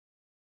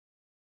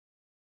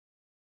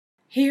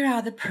Here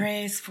are the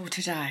prayers for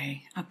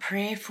today, a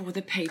prayer for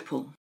the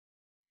people.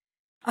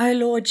 O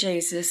Lord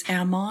Jesus,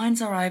 our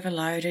minds are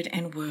overloaded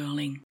and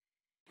whirling.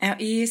 Our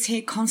ears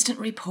hear constant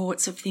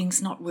reports of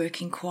things not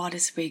working quite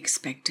as we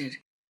expected.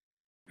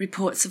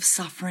 Reports of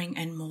suffering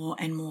and more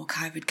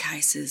COVID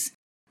cases,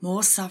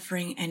 more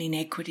suffering and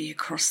inequity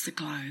across the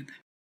globe.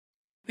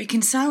 We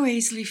can so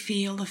easily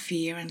feel the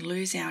fear and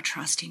lose our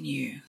trust in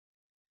you.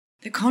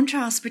 The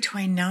contrast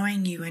between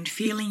knowing you and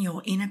feeling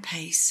your inner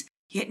peace,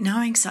 yet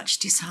knowing such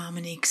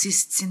disharmony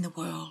exists in the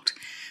world,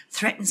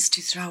 threatens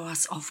to throw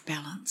us off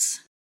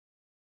balance.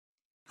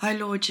 O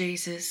Lord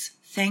Jesus,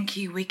 thank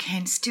you we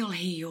can still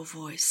hear your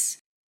voice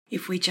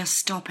if we just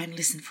stop and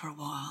listen for a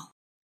while.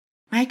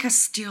 Make us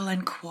still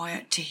and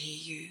quiet to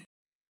hear you,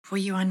 for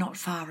you are not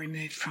far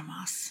removed from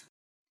us.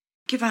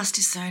 Give us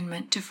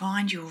discernment to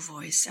find your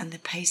voice and the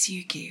peace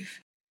you give,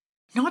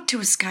 not to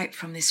escape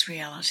from this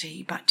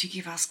reality, but to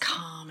give us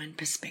calm and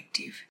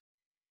perspective.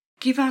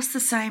 Give us the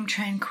same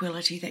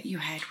tranquility that you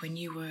had when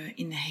you were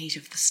in the heat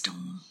of the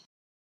storm.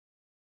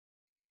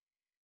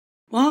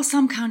 While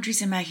some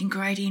countries are making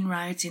great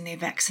inroads in their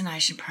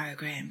vaccination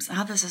programs,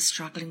 others are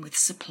struggling with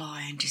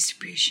supply and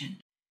distribution.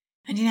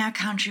 And in our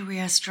country we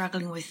are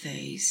struggling with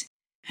these,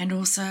 and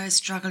also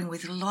struggling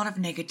with a lot of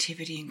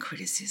negativity and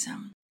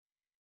criticism.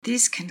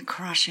 This can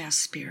crush our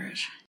spirit.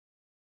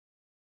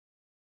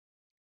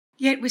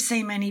 Yet we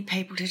see many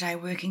people today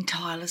working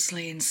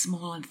tirelessly in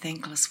small and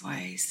thankless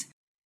ways,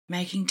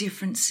 making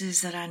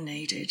differences that are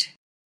needed,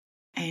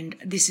 and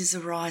this is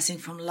arising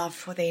from love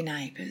for their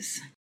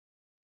neighbours.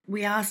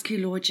 We ask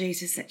you, Lord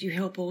Jesus, that you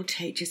help all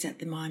teachers at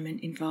the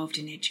moment involved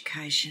in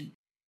education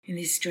in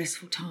this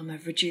stressful time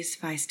of reduced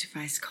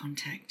face-to-face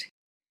contact.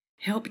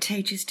 Help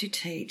teachers to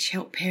teach,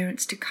 help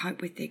parents to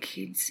cope with their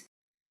kids,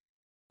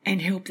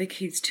 and help the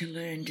kids to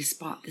learn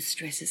despite the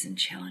stresses and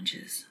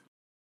challenges.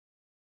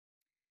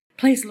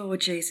 Please,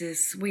 Lord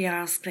Jesus, we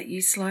ask that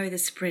you slow the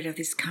spread of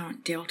this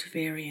current Delta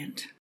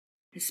variant,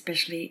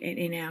 especially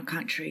in our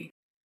country.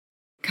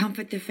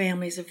 Comfort the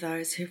families of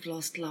those who've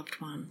lost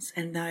loved ones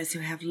and those who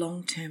have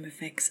long-term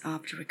effects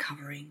after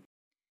recovering.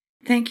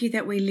 Thank you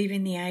that we live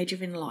in the age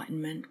of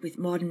enlightenment with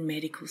modern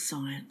medical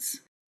science.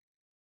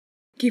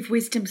 Give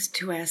wisdom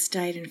to our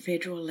state and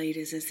federal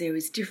leaders as there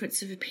is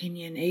difference of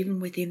opinion even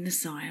within the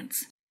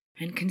science,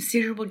 and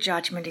considerable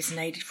judgment is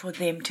needed for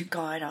them to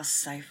guide us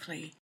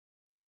safely.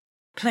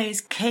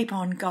 Please keep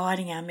on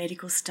guiding our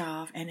medical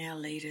staff and our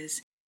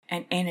leaders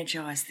and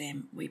energise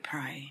them, we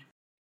pray.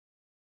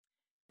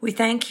 We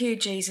thank you,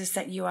 Jesus,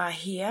 that you are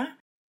here,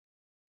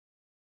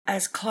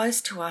 as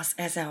close to us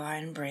as our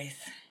own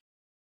breath.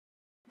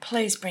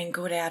 Please bring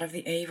good out of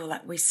the evil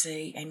that we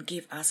see and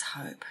give us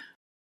hope.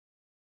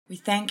 We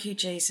thank you,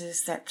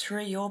 Jesus, that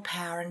through your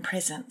power and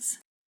presence,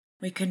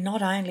 we can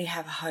not only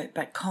have hope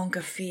but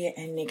conquer fear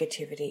and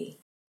negativity,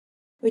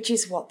 which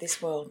is what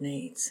this world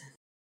needs.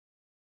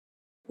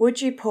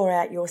 Would you pour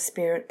out your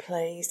Spirit,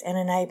 please, and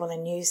enable a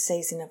new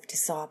season of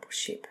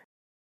discipleship,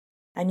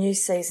 a new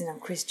season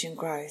of Christian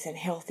growth and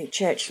healthy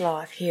church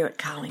life here at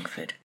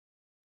Carlingford.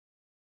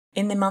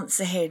 In the months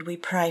ahead, we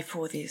pray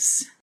for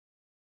this.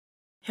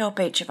 Help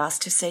each of us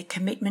to see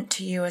commitment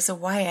to you as a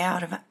way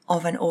out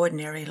of an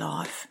ordinary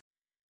life,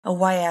 a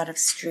way out of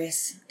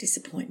stress,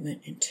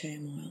 disappointment and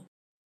turmoil,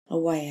 a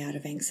way out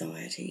of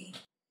anxiety.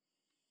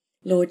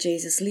 Lord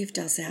Jesus, lift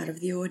us out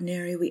of the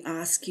ordinary, we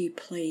ask you,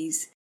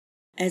 please,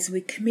 as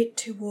we commit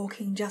to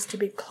walking just a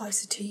bit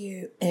closer to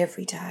you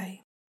every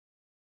day.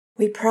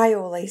 We pray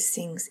all these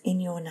things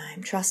in your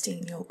name, trusting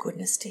in your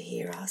goodness to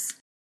hear us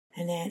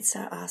and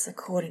answer us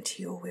according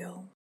to your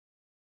will.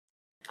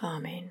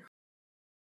 Amen.